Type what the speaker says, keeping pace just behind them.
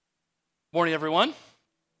Morning, everyone.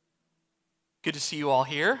 Good to see you all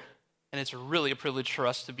here, and it's really a privilege for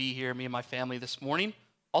us to be here, me and my family, this morning.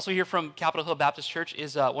 Also here from Capitol Hill Baptist Church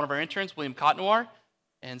is one of our interns, William Cotnoir,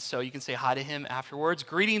 and so you can say hi to him afterwards.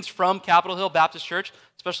 Greetings from Capitol Hill Baptist Church,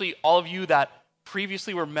 especially all of you that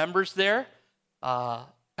previously were members there.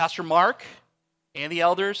 Pastor Mark and the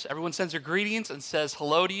elders, everyone sends their greetings and says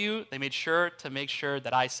hello to you. They made sure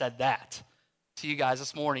that I said that to you guys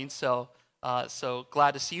this morning, so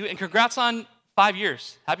glad to see you, and congrats on 5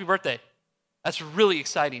 years. Happy birthday. That's really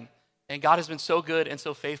exciting, and God has been so good and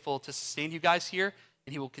so faithful to sustain you guys here,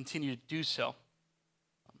 and he will continue to do so.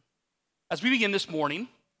 As we begin this morning,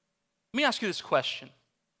 let me ask you this question.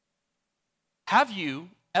 Have you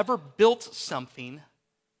ever built something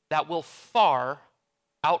that will far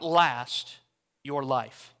outlast your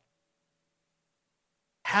life?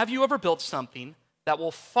 Have you ever built something that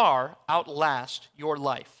will far outlast your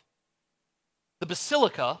life? The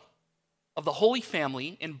Basilica of the Holy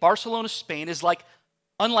Family in Barcelona, Spain is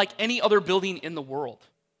unlike any other building in the world.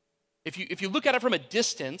 If you look at it from a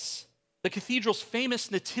distance, the cathedral's famous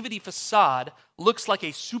nativity facade looks like a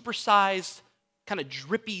supersized, kind of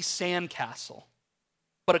drippy sandcastle.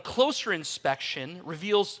 But a closer inspection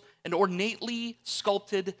reveals an ornately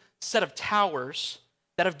sculpted set of towers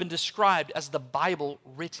that have been described as the Bible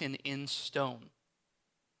written in stone.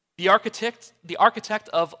 The architect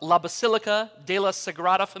of La Basilica de la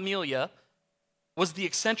Sagrada Familia was the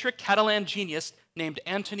eccentric Catalan genius named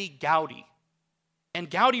Antoni Gaudi.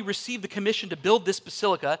 And Gaudi received the commission to build this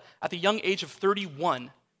basilica at the young age of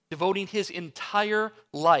 31, devoting his entire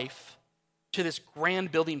life to this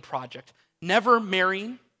grand building project, never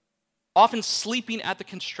marrying, often sleeping at the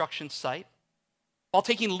construction site. While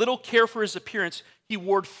taking little care for his appearance, he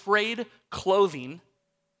wore frayed clothing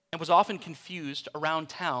and was often confused around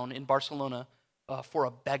town in Barcelona for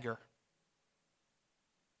a beggar.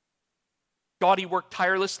 Gaudi worked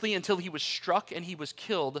tirelessly until he was struck and he was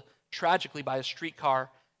killed tragically by a streetcar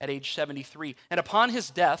at age 73. And upon his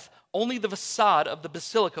death, only the facade of the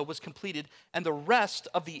basilica was completed, and the rest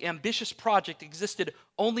of the ambitious project existed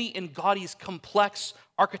only in Gaudi's complex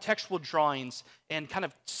architectural drawings and kind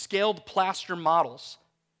of scaled plaster models.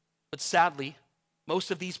 But sadly,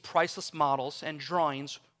 most of these priceless models and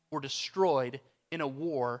drawings were destroyed in a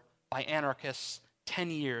war by anarchists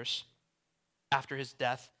 10 years after his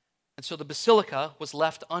death. And so the basilica was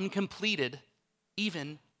left uncompleted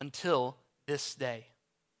even until this day.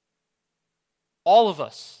 All of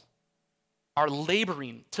us are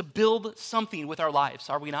laboring to build something with our lives,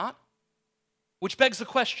 are we not? Which begs the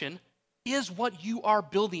question, is what you are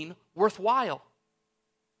building worthwhile?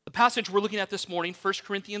 The passage we're looking at this morning, 1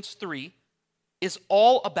 Corinthians 3, is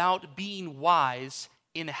all about being wise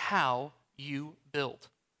in how you build.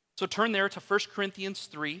 So turn there to 1 Corinthians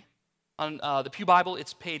 3. On the Pew Bible,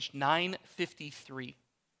 it's page 953.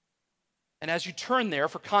 And as you turn there,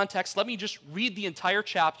 for context, let me just read the entire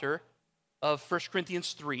chapter of 1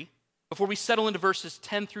 Corinthians 3 before we settle into verses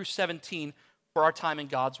 10 through 17 for our time in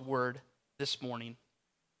God's Word this morning.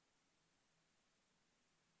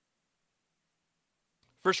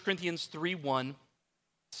 1 Corinthians 3:1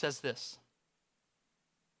 says this: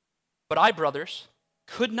 "But I, brothers,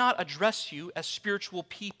 could not address you as spiritual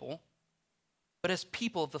people, but as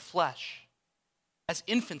people of the flesh, as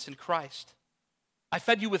infants in Christ. I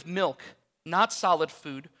fed you with milk, not solid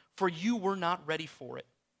food, for you were not ready for it.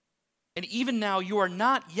 And even now you are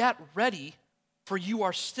not yet ready, for you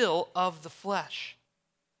are still of the flesh.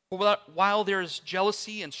 For while there is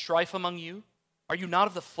jealousy and strife among you, are you not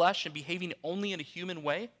of the flesh and behaving only in a human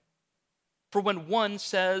way? For when one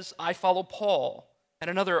says, 'I follow Paul,' and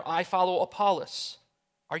another, 'I follow Apollos,'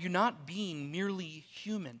 are you not being merely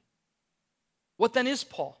human? What then is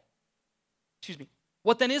Paul?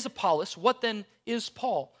 What then is Apollos? What then is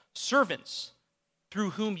Paul? Servants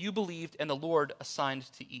through whom you believed and the Lord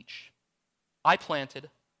assigned to each. I planted,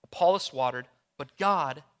 Apollos watered, but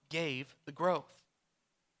God gave the growth.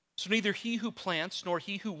 So neither he who plants nor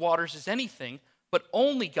he who waters is anything, but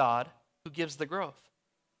only God who gives the growth.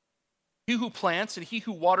 He who plants and he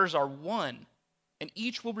who waters are one, and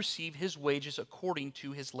each will receive his wages according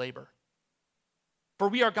to his labor. For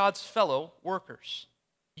we are God's fellow workers.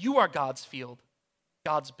 You are God's field,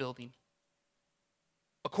 God's building.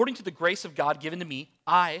 According to the grace of God given to me,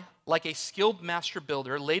 I, like a skilled master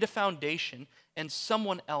builder, laid a foundation, and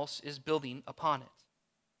someone else is building upon it.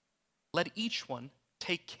 Let each one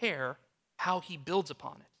take care how he builds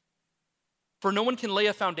upon it. For no one can lay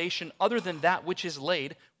a foundation other than that which is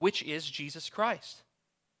laid, which is Jesus Christ.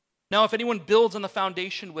 Now if anyone builds on the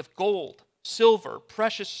foundation with gold, silver,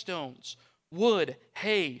 precious stones, wood,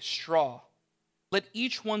 hay, straw, let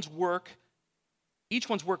each one's work Each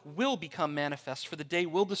one's work will become manifest, for the day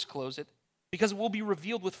will disclose it, because it will be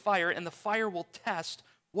revealed with fire, and the fire will test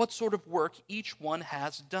what sort of work each one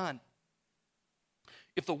has done.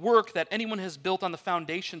 If the work that anyone has built on the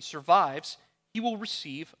foundation survives, he will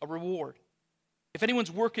receive a reward. If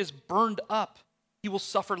anyone's work is burned up, he will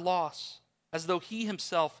suffer loss, as though he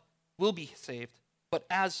himself will be saved, but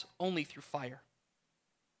as only through fire.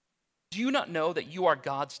 Do you not know that you are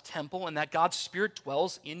God's temple and that God's Spirit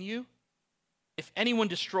dwells in you? If anyone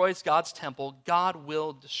destroys God's temple, God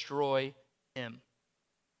will destroy him.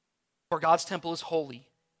 For God's temple is holy,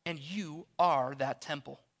 and you are that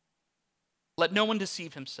temple. Let no one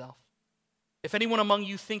deceive himself. If anyone among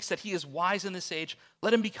you thinks that he is wise in this age,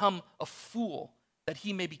 let him become a fool, that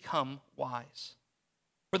he may become wise.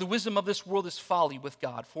 For the wisdom of this world is folly with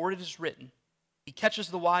God, for it is written, He catches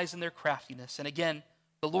the wise in their craftiness. And again,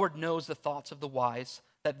 the Lord knows the thoughts of the wise,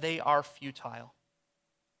 that they are futile.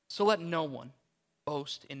 So let no one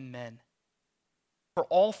boast in men. For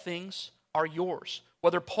all things are yours,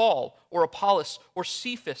 whether Paul or Apollos or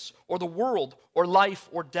Cephas or the world or life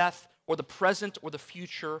or death or the present or the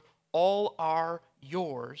future, all are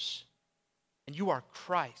yours, and you are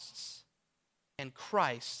Christ's, and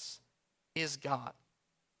Christ's is God.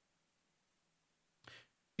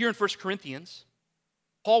 Here in 1 Corinthians,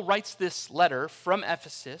 Paul writes this letter from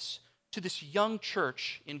Ephesus to this young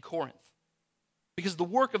church in Corinth. Because the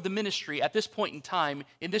work of the ministry at this point in time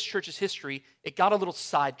in this church's history, it got a little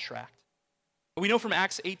sidetracked. We know from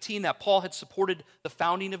Acts 18 that Paul had supported the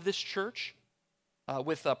founding of this church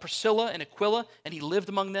with Priscilla and Aquila, and he lived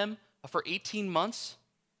among them for 18 months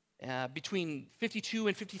between 52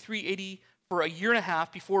 and 53 AD for a year and a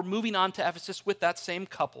half before moving on to Ephesus with that same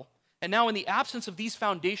couple. And now in the absence of these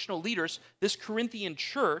foundational leaders, this Corinthian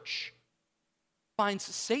church finds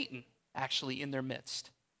Satan actually in their midst.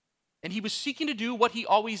 And he was seeking to do what he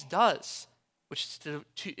always does, which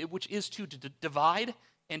is to divide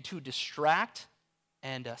and to distract,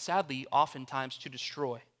 and sadly, oftentimes to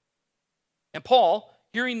destroy. And Paul,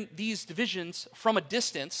 hearing these divisions from a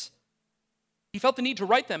distance, he felt the need to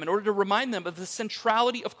write them in order to remind them of the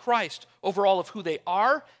centrality of Christ over all of who they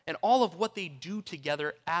are and all of what they do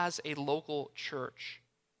together as a local church.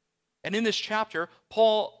 And in this chapter,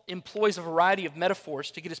 Paul employs a variety of metaphors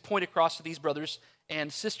to get his point across to these brothers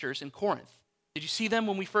and sisters in Corinth. Did you see them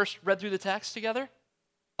when we first read through the text together?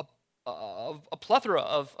 A plethora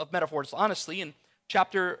of metaphors, honestly. In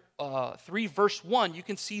chapter 3, verse 1, you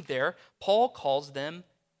can see there, Paul calls them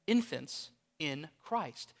infants in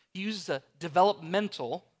Christ. He uses a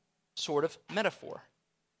developmental sort of metaphor.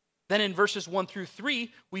 Then in verses 1 through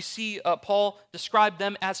 3, we see Paul describe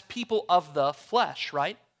them as people of the flesh,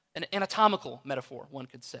 right? An anatomical metaphor, one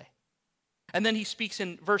could say. And then he speaks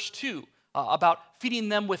in verse 2 about feeding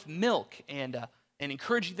them with milk and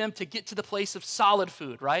encouraging them to get to the place of solid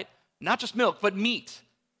food, right? Not just milk, but meat.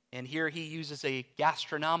 And here he uses a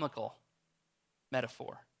gastronomical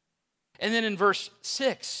metaphor. And then in verse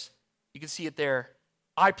 6, you can see it there.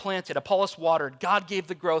 I planted, Apollos watered, God gave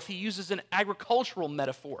the growth. He uses an agricultural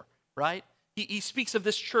metaphor, right? He speaks of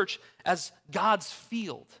this church as God's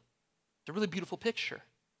field. It's a really beautiful picture.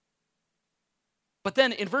 But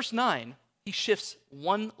then in verse 9, he shifts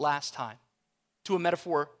one last time to a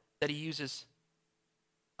metaphor that he uses,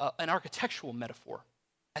 an architectural metaphor,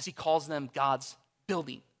 as he calls them God's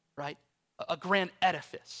building, right? A grand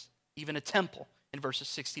edifice, even a temple, in verses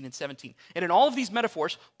 16 and 17. And in all of these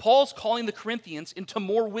metaphors, Paul's calling the Corinthians into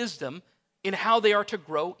more wisdom in how they are to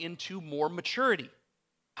grow into more maturity,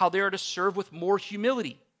 how they are to serve with more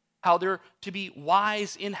humility, how they're to be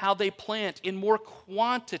wise in how they plant in more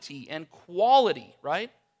quantity and quality,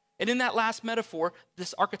 right? And in that last metaphor,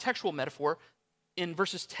 this architectural metaphor, in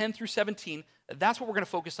verses 10 through 17, that's what we're going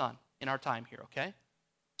to focus on in our time here, okay?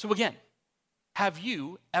 So again, have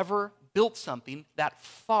you ever built something that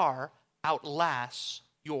far outlasts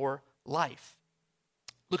your life?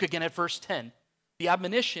 Look again at verse 10. The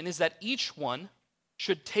admonition is that each one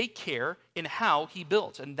should take care in how he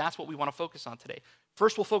builds, and that's what we want to focus on today.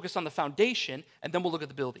 First, we'll focus on the foundation, and then we'll look at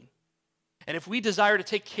the building. And if we desire to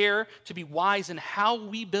take care to be wise in how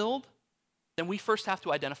we build, then we first have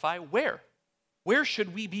to identify where. Where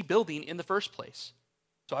should we be building in the first place?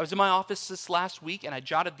 So I was in my office this last week, and I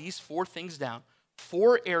jotted these 4 things down.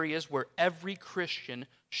 4 areas where every Christian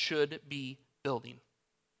should be building.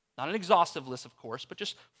 Not an exhaustive list, of course, but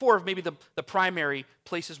just 4 of maybe the primary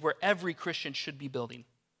places where every Christian should be building.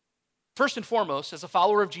 First and foremost, as a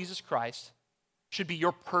follower of Jesus Christ, should be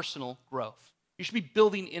your personal growth. You should be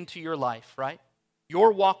building into your life, right?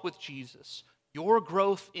 Your walk with Jesus, your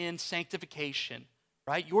growth in sanctification,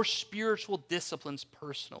 right? Your spiritual disciplines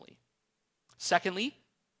personally. Secondly,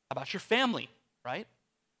 about your family. right?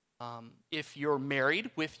 If you're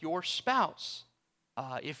married, with your spouse.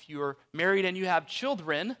 If you're married and you have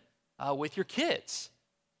children, with your kids.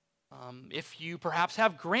 If you perhaps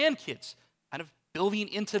have grandkids, kind of building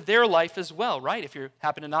into their life as well, right? If you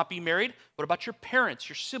happen to not be married, what about your parents,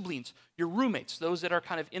 your siblings, your roommates, those that are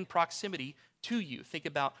kind of in proximity to you? Think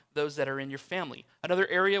about those that are in your family. Another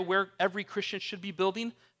area where every Christian should be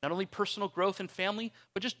building, not only personal growth and family,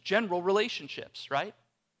 but just general relationships, right?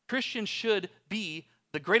 Christians should be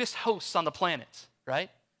the greatest hosts on the planet, right?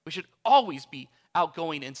 We should always be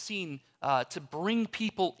outgoing and seen to bring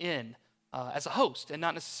people in as a host and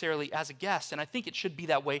not necessarily as a guest. And I think it should be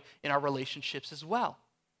that way in our relationships as well,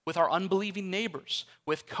 with our unbelieving neighbors,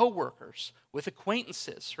 with coworkers, with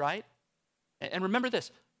acquaintances, right? And remember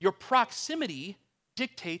this, your proximity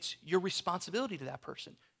dictates your responsibility to that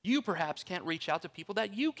person. You perhaps can't reach out to people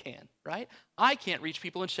that you can, right? I can't reach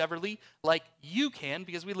people in Cheverly like you can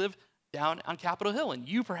because we live down on Capitol Hill, and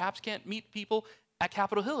you perhaps can't meet people at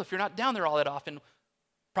Capitol Hill if you're not down there all that often.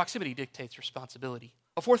 Proximity dictates responsibility.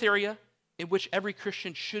 A fourth area in which every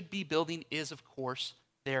Christian should be building is, of course,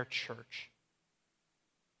 their church.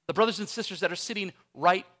 The brothers and sisters that are sitting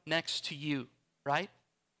right next to you, right?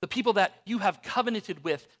 The people that you have covenanted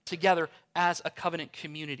with together as a covenant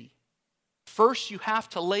community. First, you have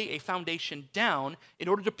to lay a foundation down in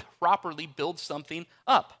order to properly build something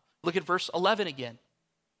up. Look at verse 11 again.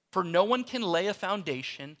 For no one can lay a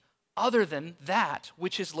foundation other than that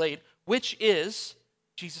which is laid, which is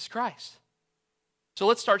Jesus Christ. So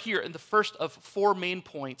let's start here in the first of four main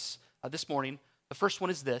points this morning. The first one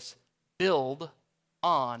is this: build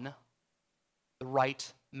on the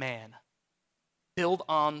right man. Build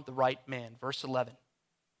on the right man. Verse 11.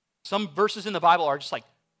 Some verses in the Bible are just like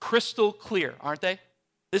crystal clear, aren't they?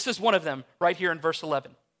 This is one of them right here in verse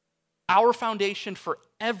 11. Our foundation for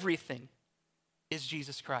everything is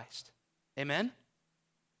Jesus Christ. Amen?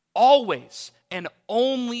 Always and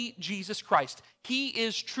only Jesus Christ. He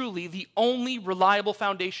is truly the only reliable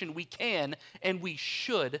foundation we can and we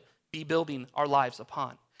should be building our lives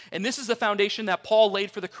upon. And this is the foundation that Paul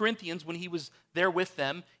laid for the Corinthians when he was there with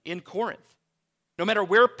them in Corinth. No matter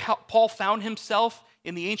where Paul found himself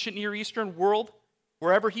in the ancient Near Eastern world,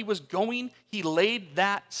 wherever he was going, he laid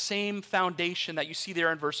that same foundation that you see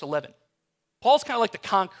there in verse 11. Paul's kind of like the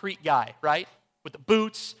concrete guy, right? With the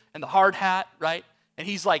boots and the hard hat, right? And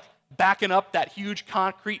he's like backing up that huge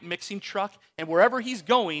concrete mixing truck. And wherever he's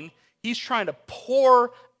going, he's trying to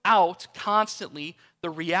pour out constantly the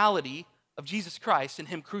reality of Jesus Christ and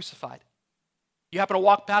him crucified. You happen to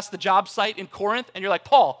walk past the job site in Corinth and you're like,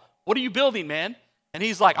 Paul, what are you building, man? And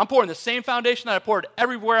he's like, I'm pouring the same foundation that I poured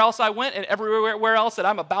everywhere else I went and everywhere else that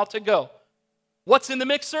I'm about to go. What's in the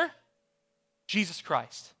mixer? Jesus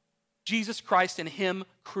Christ. Jesus Christ and him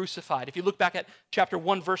crucified. If you look back at chapter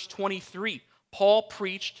 1, verse 23, Paul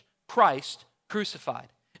preached Christ crucified.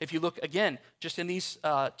 If you look again, just in these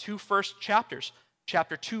two first chapters,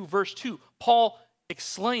 chapter 2, verse 2, Paul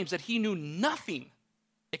exclaims that he knew nothing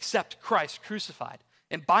except Christ crucified.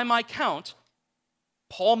 And by my count,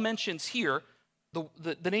 Paul mentions here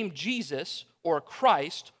the name Jesus or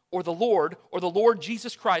Christ or the Lord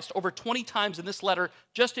Jesus Christ over 20 times in this letter,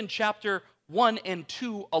 just in chapter 1 and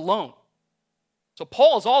 2 alone. So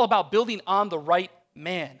Paul is all about building on the right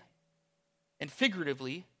man. And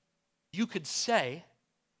figuratively, you could say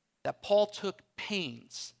that Paul took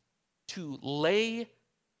pains to lay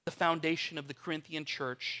the foundation of the Corinthian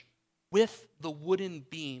church with the wooden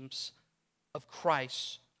beams of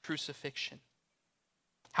Christ's crucifixion.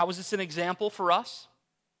 How is this an example for us?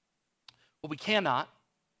 Well, we cannot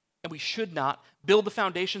and we should not build the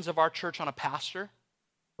foundations of our church on a pastor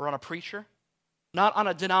or on a preacher, not on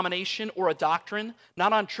a denomination or a doctrine,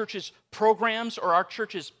 not on church's programs or our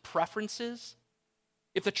church's preferences.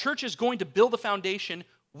 If the church is going to build a foundation,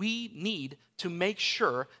 we need to make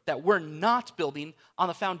sure that we're not building on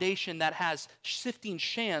the foundation that has sifting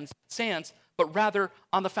sands, but rather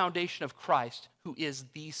on the foundation of Christ, who is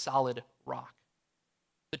the solid rock.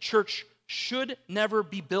 The church should never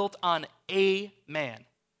be built on a man.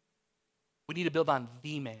 We need to build on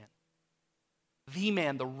the man,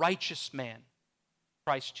 the righteous man,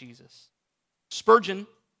 Christ Jesus.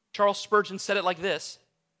 Charles Spurgeon said it like this: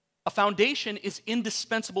 a foundation is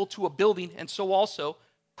indispensable to a building, and so also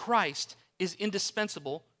Christ is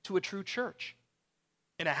indispensable to a true church.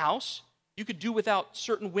 In a house, you could do without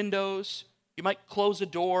certain windows, you might close a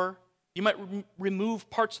door, you might remove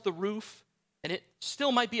parts of the roof, and it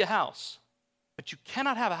still might be a house. But you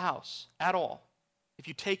cannot have a house at all if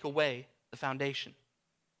you take away the foundation.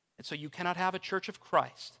 And so you cannot have a church of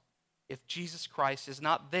Christ if Jesus Christ is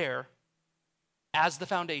not there as the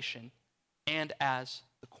foundation and as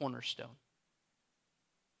the cornerstone.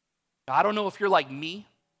 I don't know if you're like me,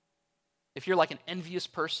 if you're like an envious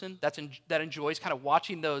person that enjoys kind of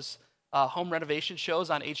watching those home renovation shows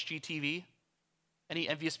on HGTV. Any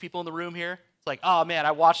envious people in the room here? It's like, oh man,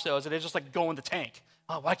 I watch those and it's just like go in the tank.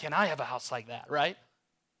 Oh, why can't I have a house like that, right?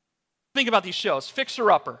 Think about these shows: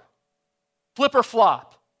 Fixer Upper, Flip or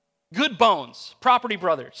Flop, Good Bones, Property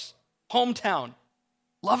Brothers, Hometown,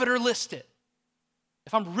 Love It or List It.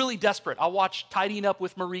 If I'm really desperate, I'll watch Tidying Up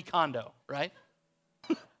with Marie Kondo, right?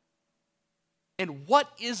 And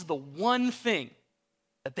what is the one thing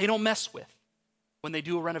that they don't mess with when they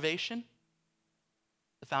do a renovation?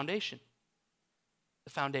 The foundation.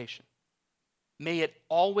 The foundation. May it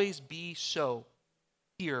always be so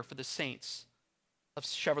here for the saints of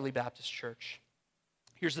Cheverly Baptist Church.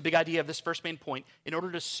 Here's the big idea of this first main point. In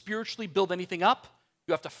order to spiritually build anything up,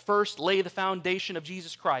 you have to first lay the foundation of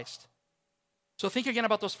Jesus Christ. So think again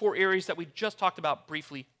about those 4 areas that we just talked about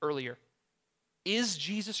briefly earlier. Is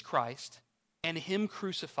Jesus Christ and Him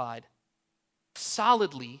crucified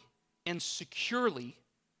solidly and securely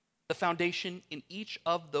the foundation in each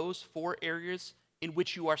of those 4 areas in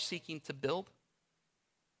which you are seeking to build?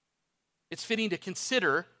 It's fitting to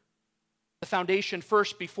consider the foundation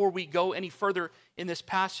first before we go any further in this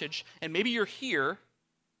passage. And maybe you're here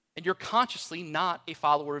and you're consciously not a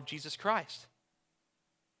follower of Jesus Christ.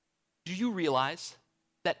 Do you realize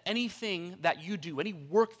that anything that you do, any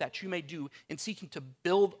work that you may do in seeking to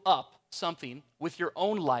build up something with your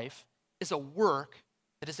own life is a work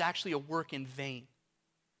that is actually a work in vain?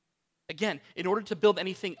 Again, in order to build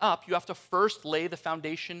anything up, you have to first lay the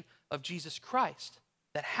foundation of Jesus Christ.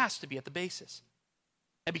 That has to be at the basis.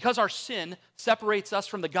 And because our sin separates us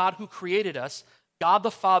from the God who created us, God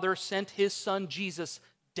the Father sent His Son Jesus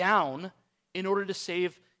down in order to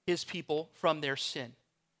save His people from their sin.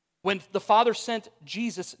 When the Father sent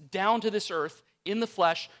Jesus down to this earth in the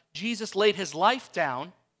flesh, Jesus laid His life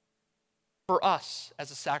down for us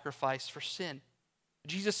as a sacrifice for sin.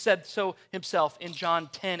 Jesus said so Himself in John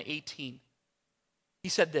 10:18. He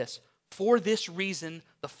said this, "For this reason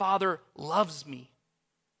the Father loves me,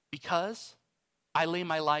 because I lay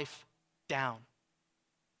my life down,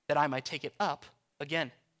 that I might take it up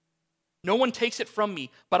again. No one takes it from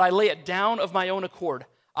me, but I lay it down of my own accord.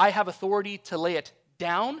 I have authority to lay it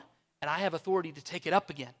down, and I have authority to take it up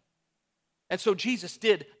again." And so Jesus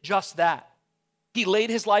did just that. He laid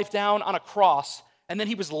His life down on a cross, and then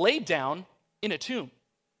He was laid down in a tomb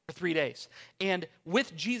for 3 days. And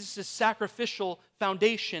with Jesus' sacrificial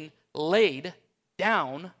foundation laid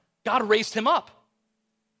down, God raised Him up.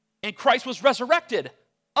 And Christ was resurrected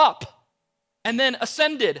up, and then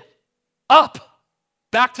ascended up,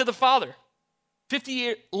 back to the Father.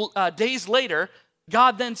 50 days later,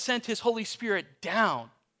 God then sent His Holy Spirit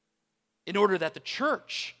down in order that the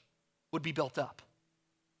church would be built up.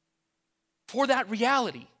 For that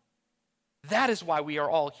reality, that is why we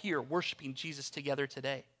are all here worshiping Jesus together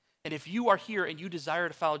today. And if you are here and you desire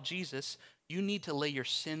to follow Jesus, you need to lay your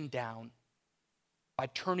sin down by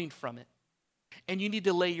turning from it. And you need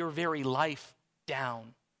to lay your very life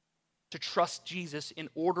down to trust Jesus in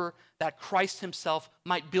order that Christ Himself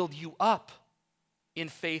might build you up in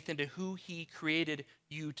faith into who He created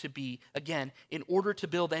you to be. Again, in order to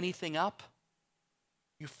build anything up,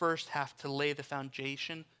 you first have to lay the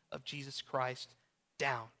foundation of Jesus Christ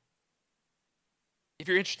down. If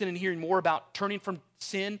you're interested in hearing more about turning from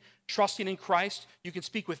sin, trusting in Christ, you can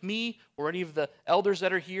speak with me or any of the elders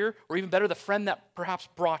that are here, or even better, the friend that perhaps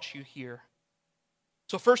brought you here.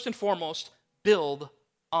 So first and foremost, build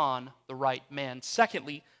on the right man.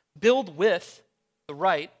 Secondly, build with the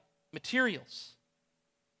right materials.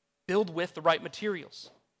 Build with the right materials.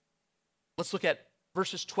 Let's look at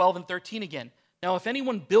verses 12 and 13 again. "Now, if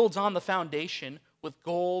anyone builds on the foundation with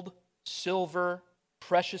gold, silver,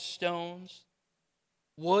 precious stones,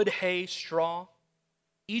 wood, hay, straw,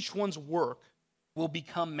 each one's work will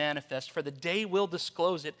become manifest, for the day will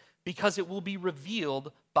disclose it, because it will be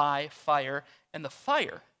revealed by fire, and the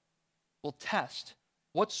fire will test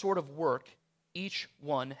what sort of work each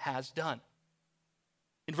one has done."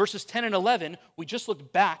 In verses 10 and 11, we just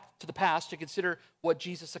looked back to the past to consider what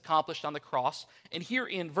Jesus accomplished on the cross. And here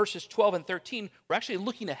in verses 12 and 13, we're actually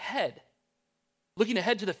looking ahead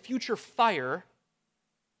to the future fire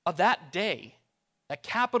of that day, that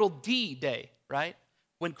capital D day, right?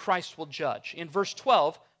 When Christ will judge. In verse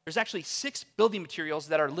 12, there's actually 6 building materials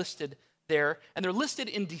that are listed there, and they're listed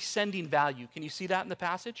in descending value. Can you see that in the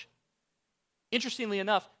passage? Interestingly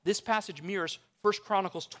enough, this passage mirrors 1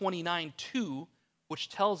 Chronicles 29:2, which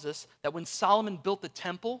tells us that when Solomon built the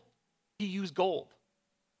temple, he used gold,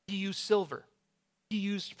 he used silver, he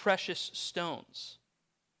used precious stones.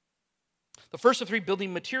 The first of 3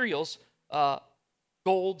 building materials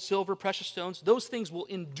gold, silver, precious stones, those things will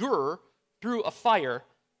endure through a fire.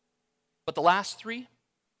 But the last three,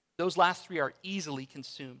 those last three are easily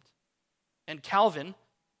consumed. And Calvin,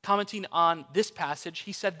 commenting on this passage,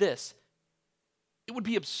 he said this: it would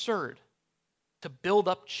be absurd to build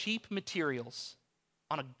up cheap materials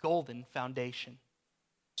on a golden foundation.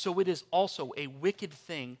 So it is also a wicked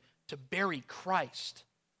thing to bury Christ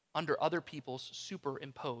under other people's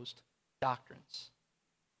superimposed doctrines.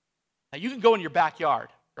 Now you can go in your backyard,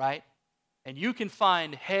 right? And you can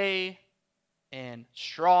find hay and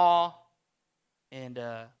straw and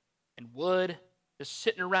wood just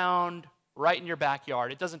sitting around right in your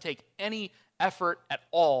backyard. It doesn't take any effort at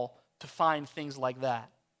all to find things like that.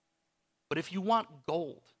 But if you want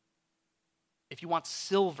gold, if you want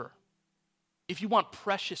silver, if you want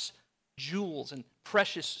precious jewels and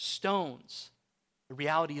precious stones, the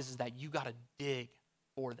reality is that you got to dig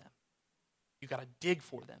for them. You got to dig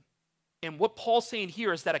for them. And what Paul's saying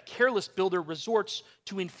here is that a careless builder resorts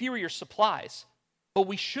to inferior supplies. What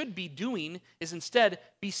we should be doing is instead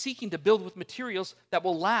be seeking to build with materials that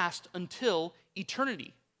will last until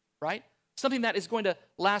eternity, right? Something that is going to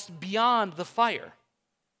last beyond the fire.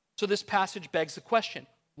 So this passage begs the question,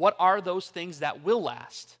 what are those things that will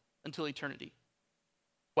last until eternity?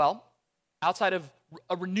 Well, outside of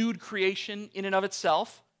a renewed creation in and of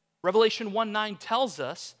itself, Revelation 1:9 tells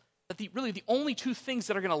us that the only two things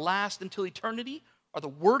that are going to last until eternity are the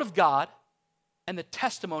Word of God and the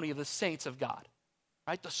testimony of the saints of God,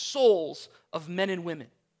 right? The souls of men and women.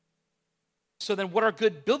 So then what are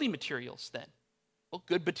good building materials then? Well,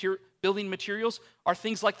 good building materials are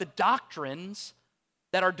things like the doctrines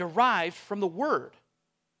that are derived from the Word.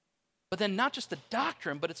 But then not just the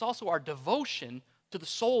doctrine, but it's also our devotion to the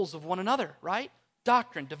souls of one another, right?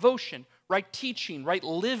 Doctrine, devotion, right teaching, right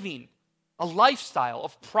living, a lifestyle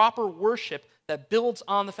of proper worship that builds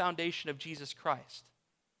on the foundation of Jesus Christ.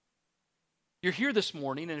 You're here this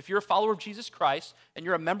morning, and if you're a follower of Jesus Christ and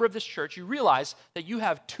you're a member of this church, you realize that you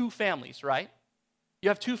have two families, right? You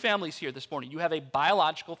have two families here this morning. You have a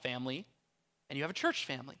biological family and you have a church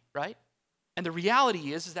family, right? And the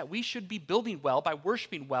reality is that we should be building well by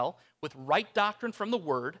worshiping well with right doctrine from the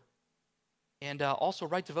Word and also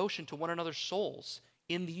right devotion to one another's souls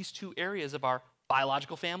in these two areas of our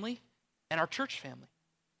biological family and our church family.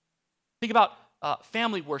 Think about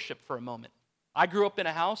family worship for a moment. I grew up in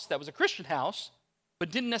a house that was a Christian house,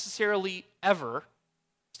 but didn't necessarily ever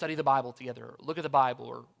study the Bible together, or look at the Bible,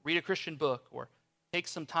 or read a Christian book, or take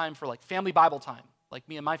some time for like family Bible time, like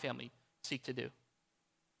me and my family seek to do.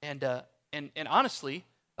 And honestly,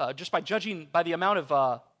 just by judging by the amount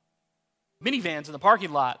of minivans in the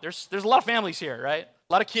parking lot, there's a lot of families here, right?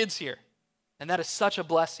 A lot of kids here. And that is such a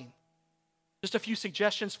blessing. Just a few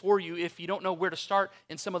suggestions for you if you don't know where to start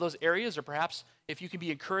in some of those areas, or perhaps if you can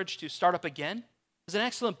be encouraged to start up again. There's an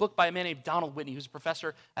excellent book by a man named Donald Whitney, who's a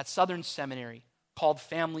professor at Southern Seminary, called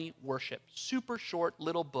Family Worship. Super short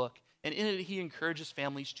little book. And in it, he encourages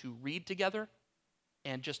families to read together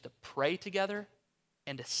and just to pray together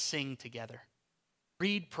and to sing together.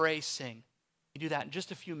 Read, pray, sing. You do that in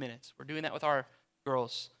just a few minutes. We're doing that with our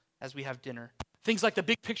girls as we have dinner. Things like the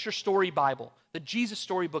Big Picture Story Bible, the Jesus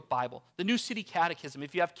Storybook Bible, the New City Catechism.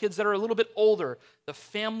 If you have kids that are a little bit older, the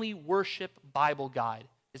Family Worship Bible Guide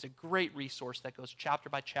is a great resource that goes chapter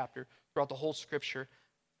by chapter throughout the whole Scripture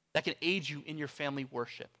that can aid you in your family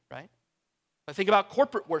worship, right? But think about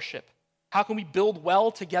corporate worship. How can we build well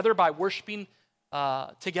together by worshiping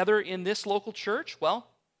together in this local church? Well,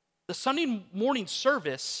 the Sunday morning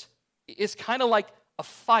service is kind of like a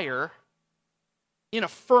fire in a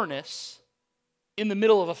furnace in the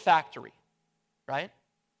middle of a factory, right?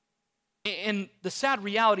 And the sad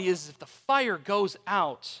reality is if the fire goes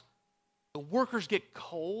out, the workers get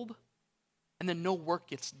cold and then no work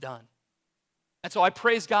gets done. And so I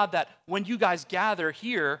praise God that when you guys gather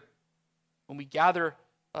here, when we gather,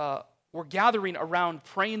 we're gathering around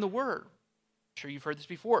praying the Word. I'm sure you've heard this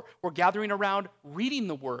before. We're gathering around reading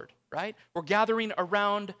the Word, right? We're gathering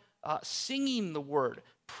around singing the Word,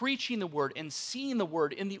 preaching the Word, and seeing the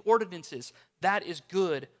Word in the ordinances. That is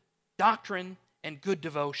good doctrine and good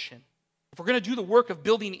devotion. If we're going to do the work of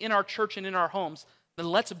building in our church and in our homes, then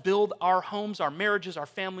let's build our homes, our marriages, our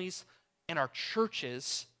families, and our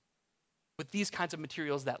churches with these kinds of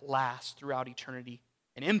materials that last throughout eternity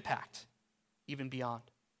and impact even beyond.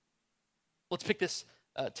 Let's pick this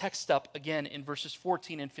text up again in verses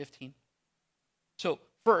 14 and 15. So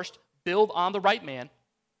first, build on the right man.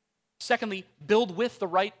 Secondly, build with the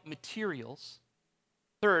right materials.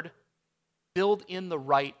 Third, build in the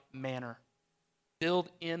right manner. Build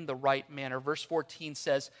in the right manner. Verse 14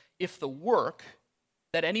 says, if the work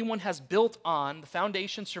that anyone has built on the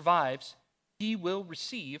foundation survives, he will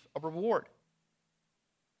receive a reward.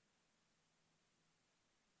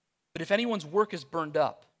 But if anyone's work is burned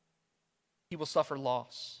up, he will suffer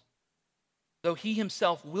loss, though he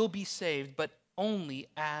himself will be saved, but only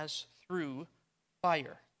as through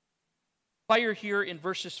fire. Fire here in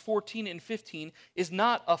verses 14 and 15 is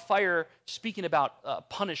not a fire speaking about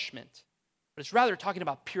punishment, but it's rather talking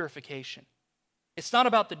about purification. It's not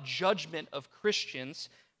about the judgment of Christians,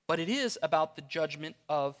 but it is about the judgment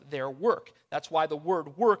of their work. That's why the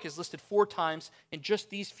word work is listed 4 times in just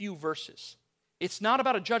these few verses. It's not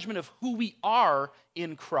about a judgment of who we are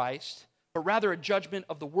in Christ, but rather a judgment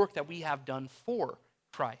of the work that we have done for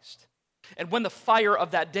Christ. And when the fire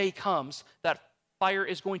of that day comes, that fire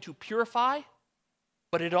is going to purify,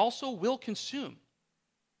 but it also will consume.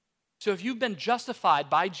 So if you've been justified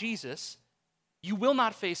by Jesus, you will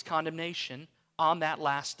not face condemnation on that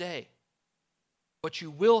last day. But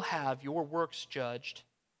you will have your works judged,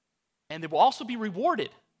 and they will also be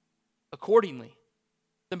rewarded accordingly.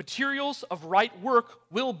 The materials of right work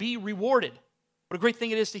will be rewarded. What a great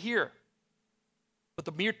thing it is to hear. But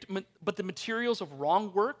the materials of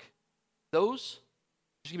wrong work, those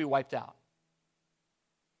are just going to be wiped out.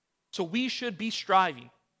 So we should be striving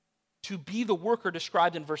to be the worker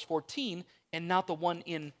described in verse 14 and not the one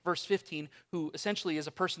in verse 15 who essentially is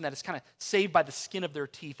a person that is kind of saved by the skin of their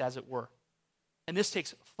teeth, as it were. And this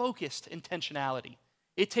takes focused intentionality.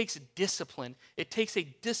 It takes discipline. It takes a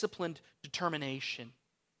disciplined determination.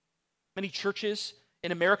 Many churches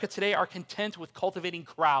in America today are content with cultivating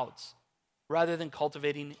crowds rather than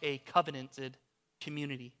cultivating a covenanted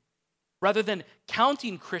community. Rather than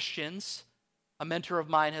counting Christians, a mentor of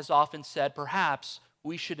mine has often said, perhaps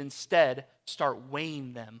we should instead start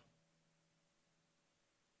weighing them.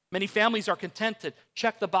 Many families are content to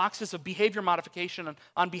check the boxes of behavior modification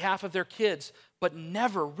on behalf of their kids, but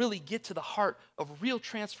never really get to the heart of real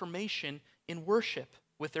transformation in worship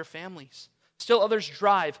with their families. Still others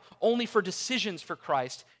drive only for decisions for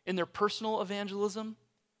Christ in their personal evangelism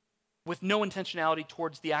with no intentionality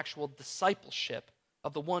towards the actual discipleship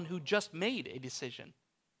of the one who just made a decision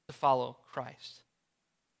to follow Christ.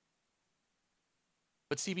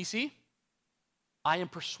 But CBC, I am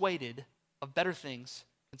persuaded of better things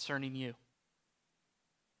concerning you.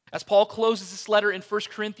 As Paul closes this letter in 1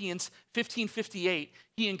 Corinthians 15:58,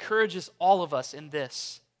 he encourages all of us in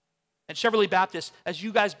this. And Cheverly Baptist, as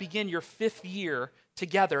you guys begin your 5th year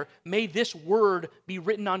together, may this word be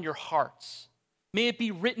written on your hearts. May it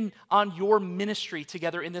be written on your ministry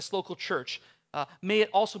together in this local church. May it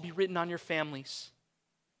also be written on your families.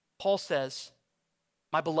 Paul says,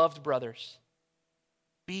 my beloved brothers,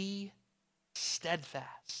 be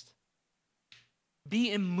steadfast.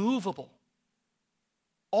 Be immovable.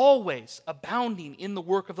 Always abounding in the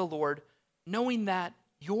work of the Lord, knowing that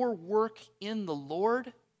your work in the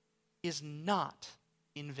Lord is not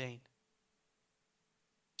in vain.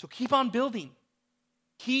 So keep on building.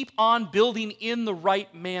 Keep on building in the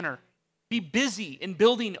right manner. Be busy in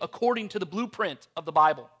building according to the blueprint of the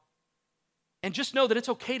Bible. And just know that it's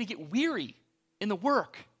okay to get weary in the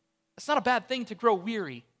work. It's not a bad thing to grow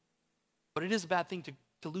weary, but it is a bad thing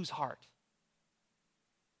to lose heart.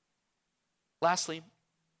 Lastly,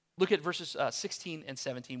 look at verses 16 and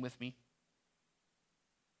 17 with me.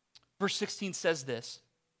 Verse 16 says this,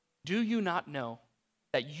 do you not know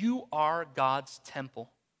that you are God's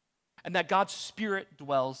temple and that God's Spirit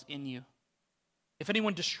dwells in you? If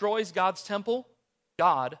anyone destroys God's temple,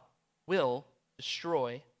 God will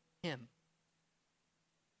destroy him.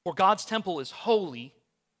 For God's temple is holy,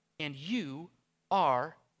 and you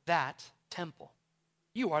are that temple.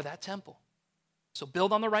 You are that temple. So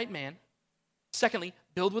build on the right man. Secondly,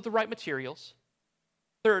 build with the right materials.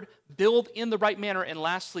 Third, build in the right manner. And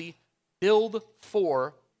lastly, build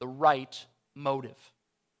for the right motive.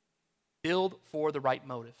 Build for the right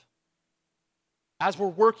motive. As we're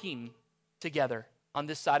working together on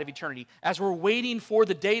this side of eternity, as we're waiting for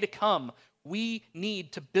the day to come, we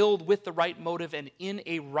need to build with the right motive and in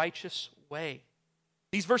a righteous way.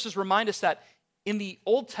 These verses remind us that in the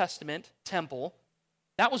Old Testament temple,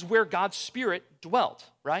 that was where God's Spirit dwelt,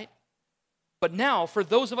 right? But now, for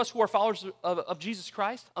those of us who are followers of Jesus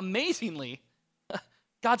Christ, amazingly,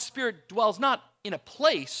 God's Spirit dwells not in a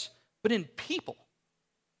place, but in people.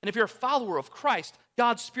 And if you're a follower of Christ,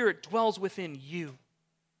 God's Spirit dwells within you.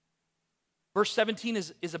 Verse 17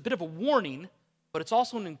 is a bit of a warning, but it's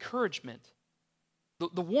also an encouragement.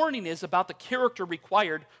 The warning is about the character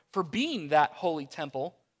required for being that holy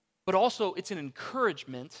temple, but also it's an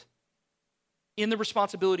encouragement in the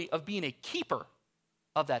responsibility of being a keeper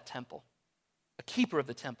of that temple. a keeper of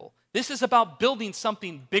the temple. This is about building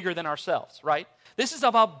something bigger than ourselves, right? This is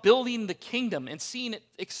about building the kingdom and seeing it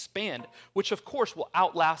expand, which of course will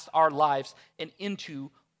outlast our lives and into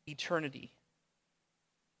eternity.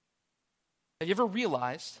 Have you ever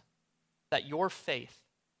realized that your faith,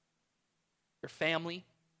 your family,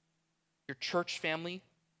 your church family,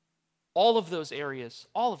 all of those areas,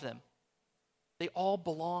 all of them, they all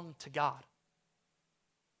belong to God.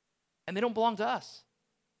 And they don't belong to us.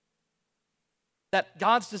 That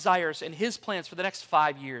God's desires and his plans for the next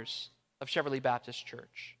 5 years of Cheverly Baptist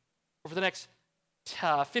Church, or for the next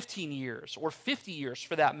 15 years, or 50 years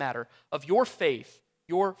for that matter, of your faith,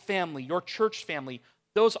 your family, your church family,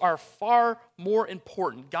 those are far more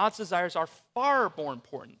important. God's desires are far more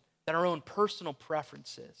important than our own personal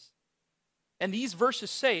preferences. And these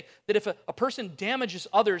verses say that if a person damages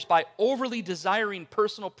others by overly desiring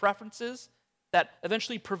personal preferences that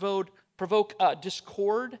eventually provoke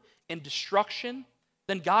discord and destruction,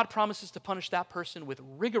 then God promises to punish that person with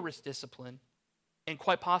rigorous discipline and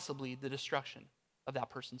quite possibly the destruction of that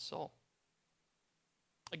person's soul.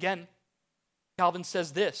 Again, Calvin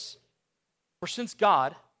says this, "For since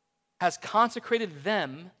God has consecrated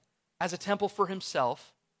them as a temple for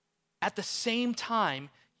himself, at the same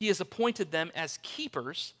time he has appointed them as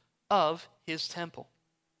keepers of his temple.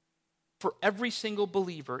 For every single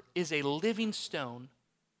believer is a living stone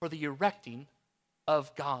for the erecting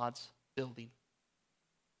of God's building."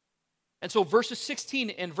 And so verses 16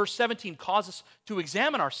 and verse 17 cause us to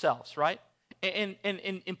examine ourselves, right? And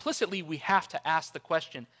implicitly we have to ask the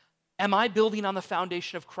question, am I building on the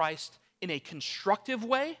foundation of Christ in a constructive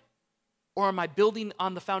way, or am I building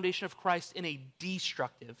on the foundation of Christ in a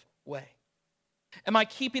destructive way? Am I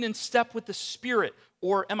keeping in step with the Spirit,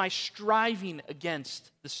 or am I striving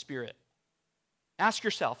against the Spirit? Ask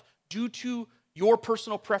yourself, due to your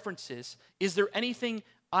personal preferences, is there anything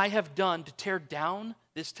I have done to tear down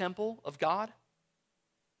this temple of God?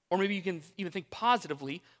 Or maybe you can even think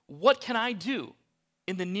positively, what can I do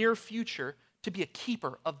in the near future to be a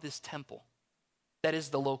keeper of this temple that is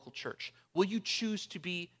the local church? Will you choose to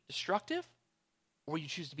be destructive, or will you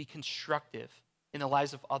choose to be constructive in the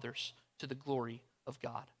lives of others to the glory of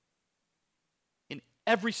God? In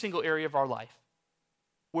every single area of our life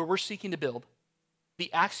where we're seeking to build,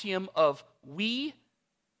 the axiom of we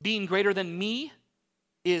being greater than me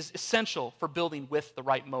is essential for building with the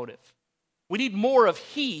right motive. We need more of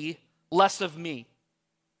he, less of me.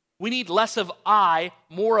 We need less of I,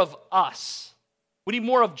 more of us. We need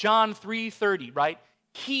more of John 3:30, right?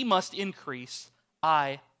 He must increase,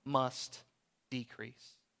 I must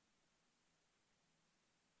decrease.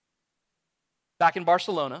 Back in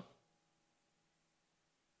Barcelona,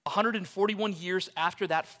 141 years after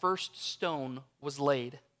that first stone was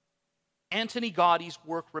laid, Antoni Gaudi's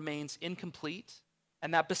work remains incomplete,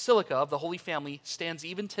 and that Basilica of the Holy Family stands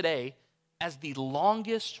even today as the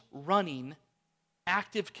longest running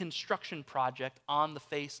active construction project on the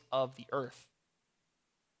face of the earth.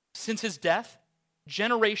 Since his death,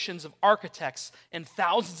 generations of architects and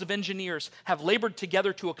thousands of engineers have labored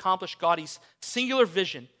together to accomplish Gaudi's singular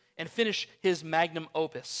vision and finish his magnum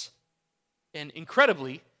opus. And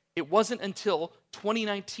incredibly, it wasn't until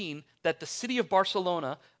 2019 that the city of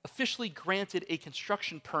Barcelona officially granted a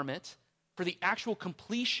construction permit for the actual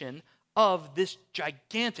completion of this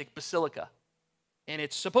gigantic basilica. And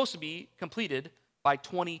it's supposed to be completed by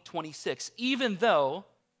 2026, even though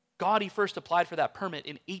Gaudi first applied for that permit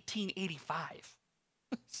in 1885.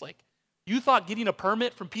 It's like, you thought getting a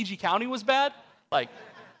permit from PG County was bad? Like,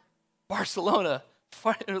 Barcelona,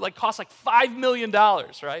 like, cost like $5 million,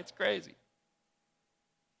 right? It's crazy.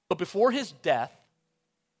 But before his death,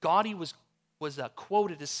 Gaudi was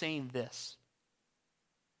quoted as saying this: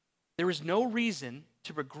 "There is no reason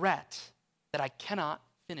to regret that I cannot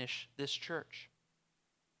finish this church.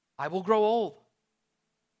 I will grow old,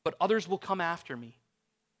 but others will come after me.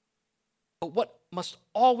 But what must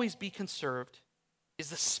always be conserved is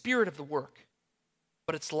the spirit of the work,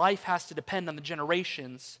 but its life has to depend on the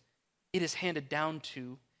generations it is handed down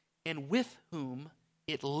to and with whom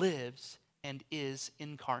it lives and is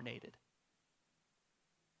incarnated."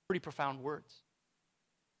 Pretty profound words.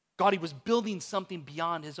 Gaudi was building something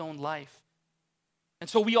beyond his own life. And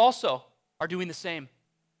so we also are doing the same.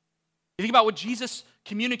 You think about what Jesus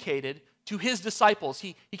communicated to his disciples.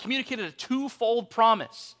 He communicated a twofold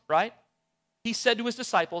promise, right? He said to his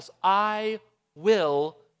disciples, "I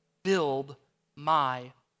will build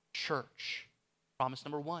my church." Promise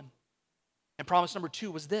number one. And promise number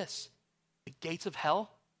two was this: the gates of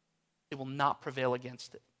hell, they will not prevail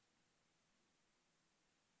against it.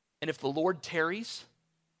 And if the Lord tarries,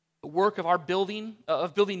 the work of our building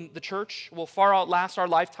the church will far outlast our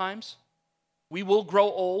lifetimes. We will grow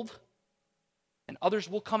old, and others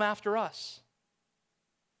will come after us.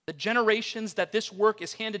 The generations that this work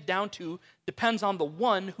is handed down to depends on the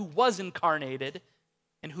one who was incarnated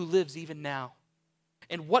and who lives even now.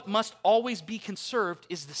 And what must always be conserved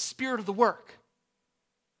is the spirit of the work,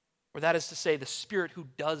 or that is to say, the spirit who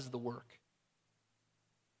does the work.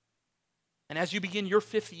 And as you begin your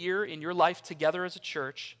 5th year in your life together as a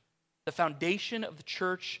church, the foundation of the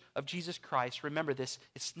Church of Jesus Christ, remember this,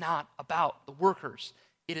 it's not about the workers.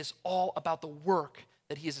 It is all about the work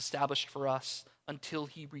that he has established for us until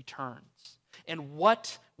he returns. And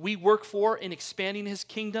what we work for in expanding his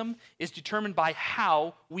kingdom is determined by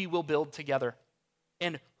how we will build together.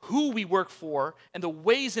 And who we work for and the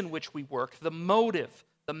ways in which we work, the motive,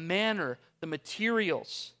 the manner, the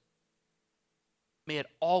materials, may it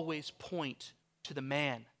always point to the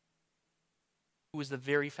man who is the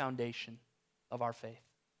very foundation of our faith.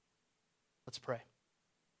 Let's pray.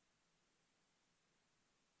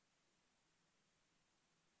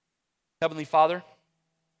 Heavenly Father,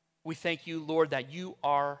 we thank you, Lord, that you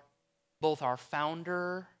are both our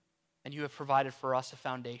founder and you have provided for us a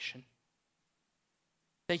foundation.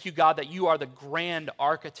 Thank you, God, that you are the grand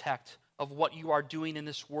architect of what you are doing in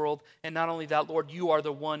this world. And not only that, Lord, you are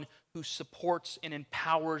the one who supports and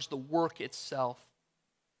empowers the work itself.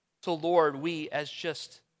 So, Lord, we as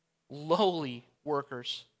just lowly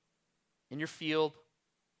workers in your field,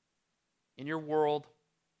 in your world,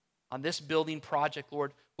 on this building project,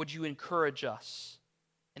 Lord, would you encourage us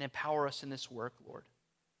and empower us in this work, Lord?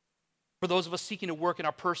 For those of us seeking to work in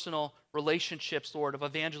our personal relationships, Lord, of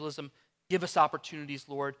evangelism, give us opportunities,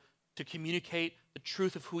 Lord, to communicate the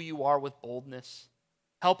truth of who you are with boldness.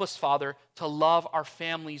 Help us, Father, to love our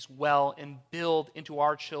families well and build into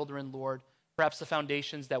our children, Lord, perhaps the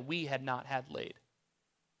foundations that we had not had laid.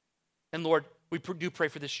 And Lord, we do pray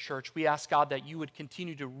for this church. We ask, God, that you would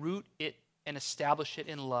continue to root it and establish it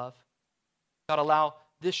in love. God, allow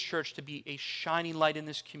this church to be a shining light in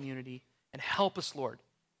this community, and help us, Lord,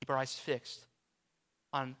 keep our eyes fixed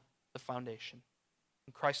on the foundation.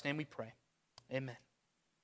 In Christ's name we pray. Amen.